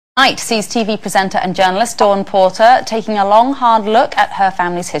Tonight sees TV presenter and journalist Dawn Porter taking a long, hard look at her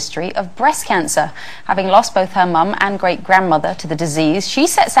family's history of breast cancer. Having lost both her mum and great-grandmother to the disease, she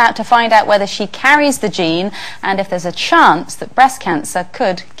sets out to find out whether she carries the gene and if there's a chance that breast cancer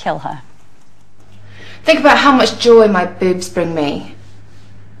could kill her. Think about how much joy my boobs bring me,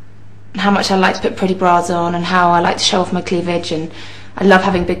 and how much I like to put pretty bras on, and how I like to show off my cleavage, and I love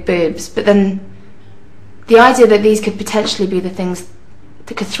having big boobs. But then the idea that these could potentially be the things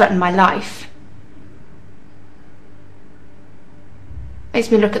that could threaten my life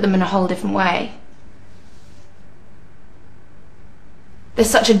makes me look at them in a whole different way. There's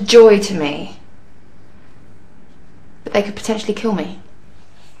such a joy to me, but they could potentially kill me.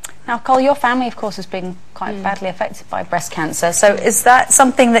 Now, Cole, your family, of course, has been quite badly affected by breast cancer. So is that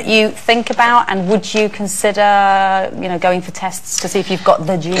something that you think about, and would you consider, you know, going for tests to see if you've got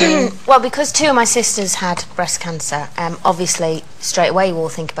the gene? Well, because two of my sisters had breast cancer, obviously, straight away you all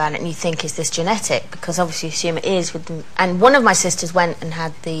think about it and you think, is this genetic? Because obviously you assume it is. With them. And one of my sisters went and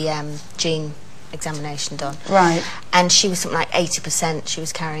had the gene examination done. Right. And she was something like 80% she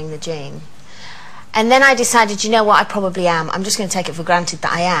was carrying the gene. And then I decided, you know what, I probably am. I'm just going to take it for granted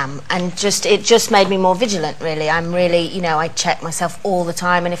that I am. And it just made me more vigilant, really. I'm really, you know, I check myself all the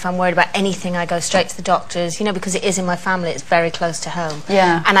time. And if I'm worried about anything, I go straight to the doctors, you know, because it is in my family. It's very close to home.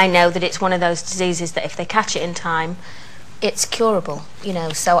 Yeah. And I know that it's one of those diseases that if they catch it in time, it's curable, you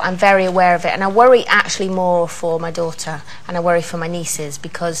know. So I'm very aware of it. And I worry actually more for my daughter, and I worry for my nieces,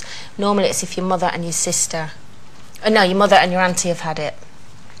 because normally it's if your mother and your sister... no, your mother and your auntie have had it.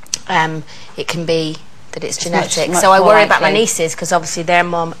 It can be that it's genetic. Much so I worry likely about my nieces, because obviously their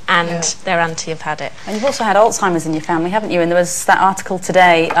mum and their auntie have had it. And you've also had Alzheimer's in your family, haven't you? And there was that article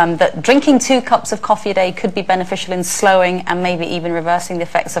today that drinking 2 cups of coffee a day could be beneficial in slowing and maybe even reversing the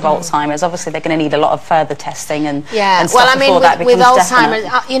effects of Alzheimer's. Obviously, they're going to need a lot of further testing and stuff well, I mean, with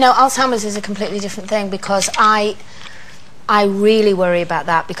Alzheimer's, you know, Alzheimer's is a completely different thing, because I really worry about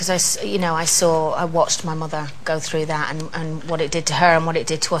that, because I watched my mother go through that, and what it did to her and what it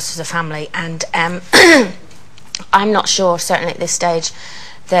did to us as a family. And I'm not sure, certainly at this stage,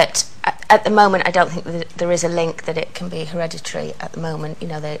 that at the moment I don't think that there is a link that it can be hereditary at the moment. You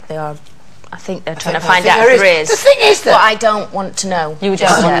know, they are. I think they're trying to find out if there is. The thing is that... But I don't want to know. You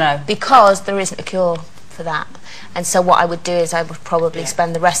don't want to know. Because there isn't a cure for that. And so what I would do is I would probably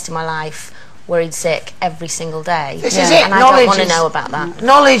spend the rest of my life worried sick every single day. This is it. And I don't want to know about that.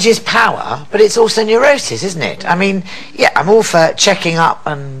 Knowledge is power, but it's also neurosis, isn't it? I mean, yeah, I'm all for checking up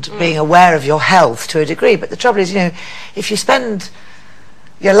and being aware of your health to a degree, but the trouble is, you know, if you spend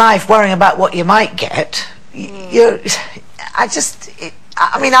your life worrying about what you might get,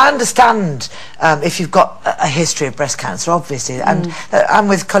 I mean, I understand if you've got a history of breast cancer, obviously, and I'm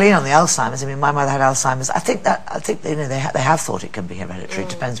with Coleen on the Alzheimer's. I mean, my mother had Alzheimer's. I think you know, they have thought it can be hereditary. It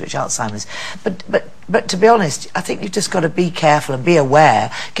depends which Alzheimer's. But to be honest, I think you've just got to be careful and be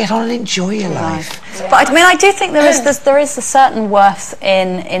aware. Get on and enjoy your life. But I mean, I do think there is a certain worth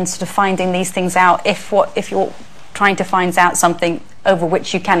in sort of finding these things out if you're trying to find out something over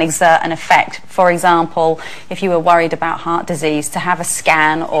which you can exert an effect. For example, if you were worried about heart disease, to have a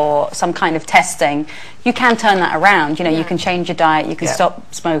scan or some kind of testing, you can turn that around. You know, you can change your diet, you can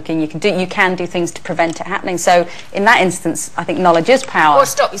stop smoking, you can do things to prevent it happening. So in that instance, I think knowledge is power. Or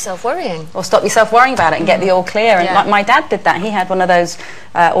stop yourself worrying. Or stop yourself worrying about it and get the all clear. And like my dad did that. He had one of those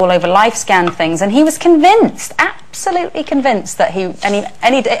all over life scan things, and he was convinced, absolutely convinced, that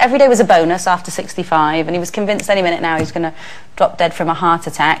every day was a bonus after 65, and he was convinced any minute now he's going to drop dead from a heart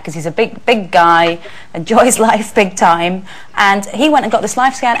attack, because he's a big guy, enjoys life big time. And he went and got this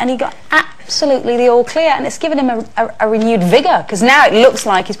life scan, and he got absolutely the all clear, and it's given him a renewed vigour, because now it looks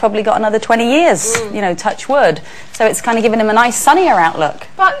like he's probably got another 20 years, you know, touch wood. So it's kind of given him a nice sunnier outlook.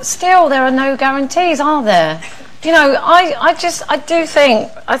 But still, there are no guarantees, are there? You know, I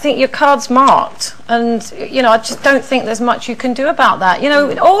think your card's marked, and you know, I just don't think there's much you can do about that. You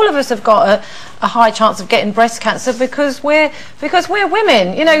know, all of us have got a high chance of getting breast cancer because we're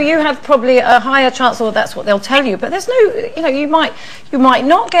women. You know, you have probably a higher chance, or that's what they'll tell you. But there's no, you know, you might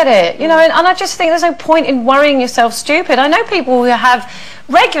not get it. You know, and I just think there's no point in worrying yourself stupid. I know people who have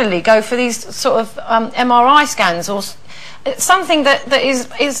regularly go for these sort of MRI scans or something that is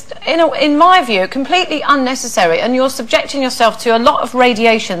in my view completely unnecessary, and you're subjecting yourself to a lot of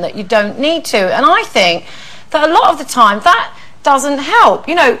radiation that you don't need to. And I think that a lot of the time that doesn't help.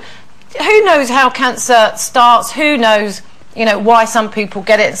 You know, who knows how cancer starts? Who knows, you know, why some people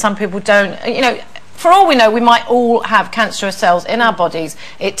get it and some people don't? You know, for all we know, we might all have cancerous cells in our bodies.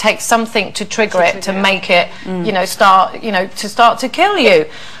 It takes something to trigger it, to make it, you know, start to kill you.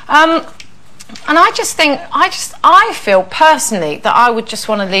 And I just think, I feel personally that I would just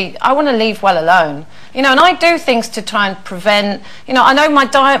want to leave. I want to leave well alone, you know. And I do things to try and prevent. You know, I know my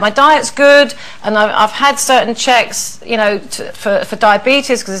diet's good, and I've had certain checks, you know, for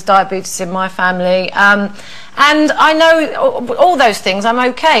diabetes, because there's diabetes in my family. And I know all those things, I'm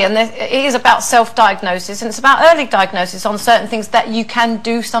okay. And it is about self-diagnosis, and it's about early diagnosis on certain things that you can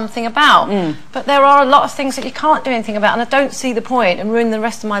do something about. But there are a lot of things that you can't do anything about, and I don't see the point in ruining the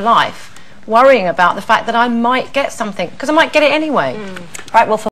rest of my life worrying about the fact that I might get something, because I might get it anyway. Right, well, for